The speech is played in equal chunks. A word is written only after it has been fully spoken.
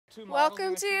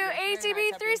Welcome to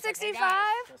ATB 365,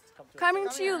 coming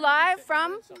to you live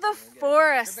from the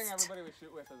forest.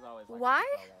 Why?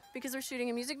 Because we're shooting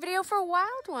a music video for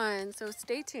Wild Ones, so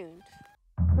stay tuned.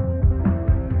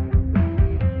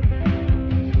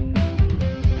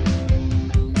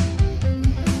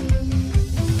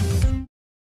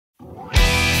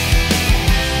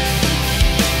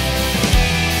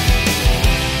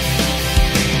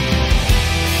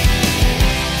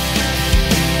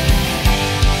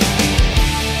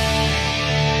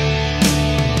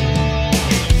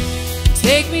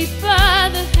 Take me by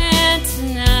the hand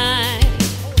tonight.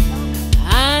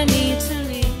 I need to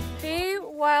leave. Hey,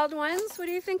 Wild Ones, what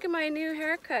do you think of my new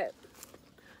haircut?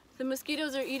 The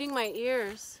mosquitoes are eating my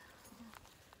ears.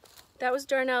 That was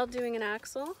Darnell doing an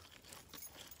axle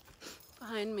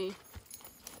behind me.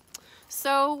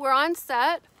 So we're on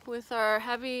set with our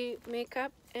heavy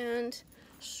makeup and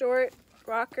short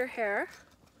rocker hair,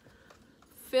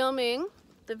 filming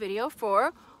the video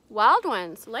for Wild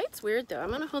Ones. Light's weird though. I'm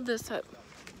gonna hold this up.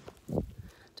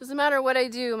 Doesn't matter what I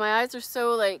do. My eyes are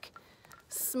so like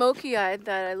smoky-eyed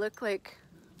that I look like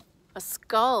a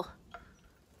skull.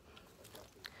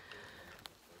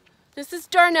 This is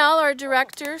Darnell, our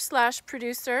director slash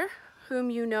producer,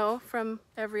 whom you know from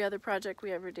every other project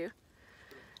we ever do.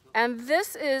 And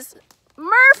this is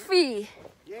Murphy.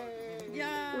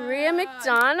 Yay. Rhea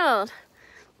McDonald.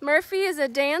 Murphy is a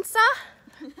dancer.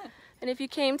 And if you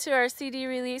came to our CD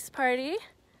release party,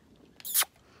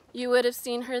 you would have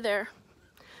seen her there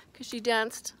because she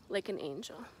danced like an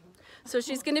angel. So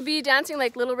she's going to be dancing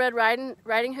like Little Red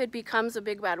Riding Hood becomes a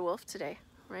big bad wolf today.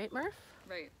 Right, Murph?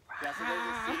 Right. Yeah, so there's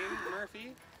a scene,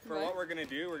 Murphy, for what we're going to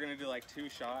do. We're going to do like 2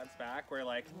 shots back where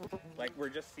like we're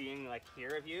just seeing like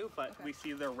here of you, but we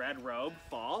see the red robe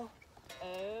fall.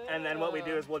 And then what we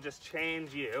do is we'll just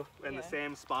change you in the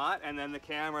same spot, and then the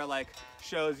camera like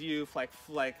shows you like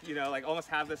you know, like almost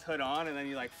have this hood on, and then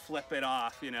you like flip it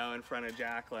off, you know, in front of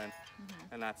Jacqueline,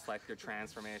 and that's like your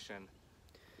transformation.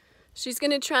 She's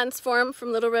going to transform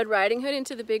from Little Red Riding Hood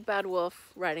into the Big Bad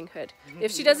Wolf Riding Hood.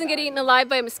 If she doesn't get eaten alive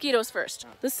by mosquitoes first.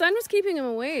 The sun was keeping them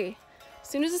away. As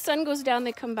soon as the sun goes down,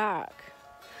 they come back.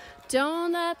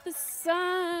 Don't let the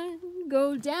sun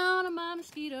go down on my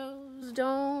mosquitoes.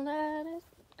 Don't let it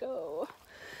go.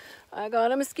 I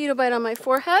got a mosquito bite on my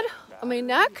forehead, on my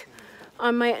neck,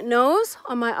 on my nose,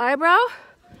 on my eyebrow,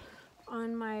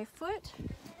 on my foot,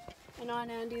 and on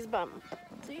Andy's bum.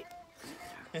 See?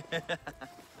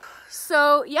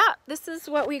 So yeah, this is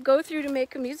what we go through to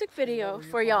make a music video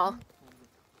for y'all.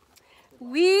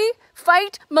 We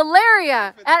fight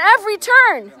malaria at every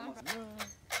turn.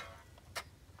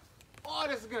 Oh,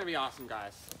 this is gonna be awesome,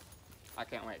 guys. I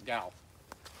can't wait. Gal.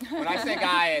 When I say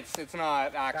guy, it's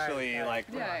not actually like,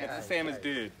 it's the same as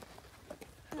dude.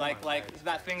 Like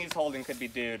that thing he's holding could be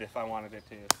dude if I wanted it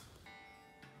to.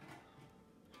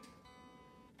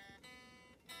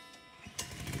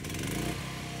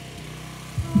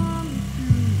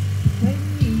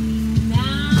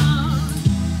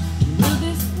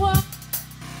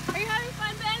 Are you having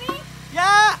fun, Benny?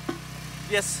 Yeah!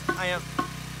 Yes, I am.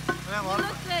 You look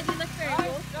good. You look very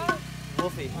wolfy.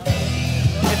 Wolfie.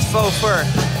 It's faux fur.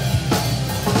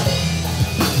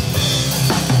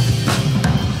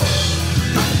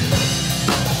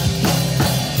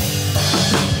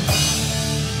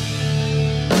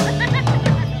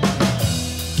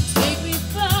 Take me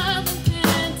by the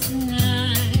hand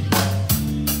tonight.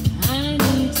 I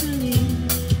need to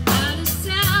leave. Out of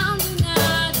sound and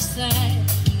out of sight.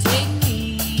 Take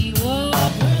me over.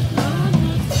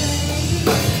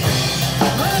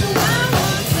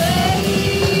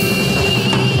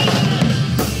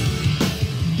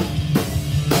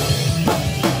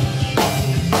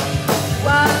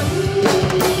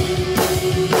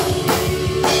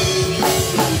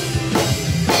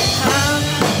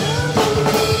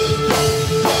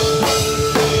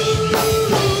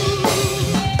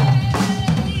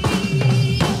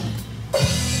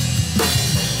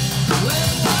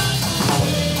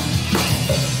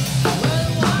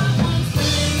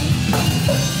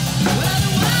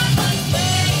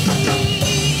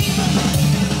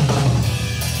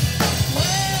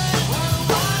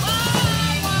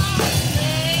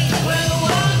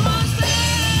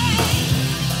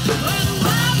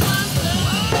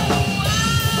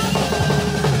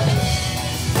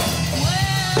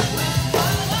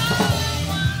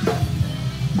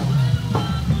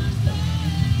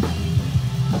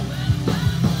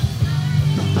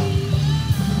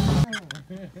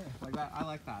 I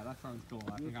like that. That sounds cool.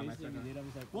 I think I might start doing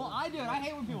it. Well, I do it. I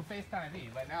hate when people FaceTime me,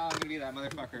 but now I'm gonna be that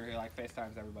motherfucker who like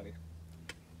FaceTimes everybody.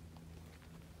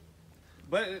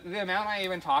 But the amount I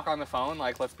even talk on the phone,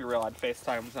 like, let's be real, I'd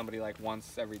FaceTime somebody like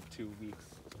once every 2 weeks.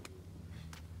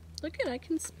 Look at, I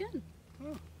can spin.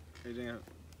 Oh. Are you doing a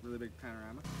really big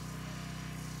panorama?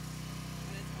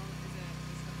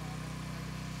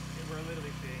 We're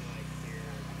literally seeing like here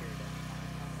down.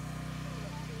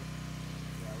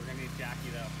 Yeah, we're gonna need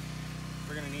Jackie though.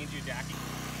 We're gonna need you, Jackie.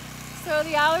 So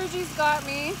the allergies got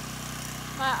me.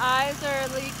 My eyes are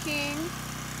leaking,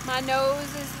 my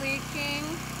nose is leaking,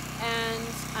 and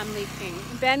I'm leaking.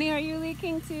 Benny, are you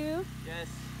leaking too? Yes,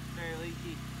 very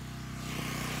leaky.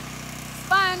 It's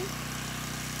fun.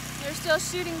 They're still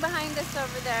shooting behind us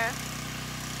over there.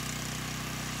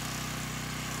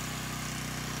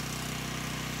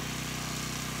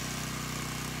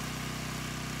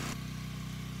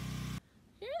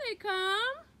 Here they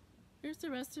come. Here's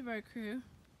the rest of our crew.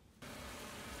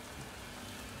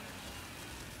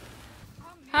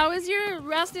 How was your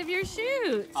rest of your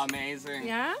shoot? Amazing.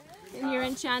 Yeah? In your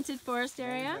enchanted forest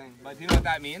area? Amazing. But do you know what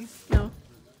that means? No.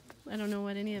 I don't know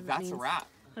what any of it means. That's a wrap.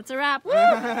 That's a wrap. Woo!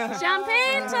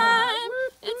 Champagne time!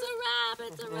 It's a wrap,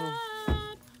 it's a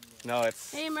wrap. No,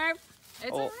 it's. Hey Murph.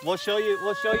 It's a wrap. We'll show you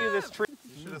this tree.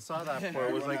 You should have saw that before.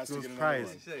 It was like it was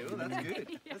prize. Oh, that's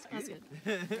good. That's That's good.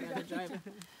 good. I gotta drive it.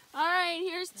 All right,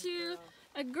 here's to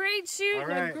a great shoot, All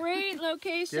right. a great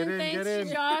location. Get in, Thanks get to in.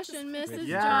 Josh and Mrs.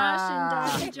 Yeah. Josh and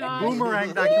Dr. Josh.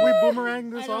 Boomerang that. Can we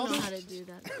boomerang I this don't all? know how to do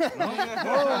that.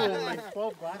 Oh, like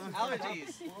 12 glasses.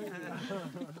 Allergies.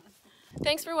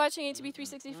 Thanks for watching ATB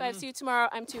 365. See you tomorrow.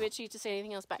 I'm too itchy to say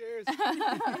anything else. Bye. Cheers. This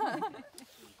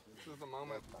is the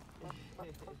moment.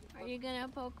 Are you gonna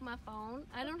poke my phone?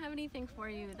 I don't have anything for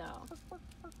you though.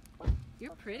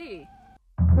 You're pretty.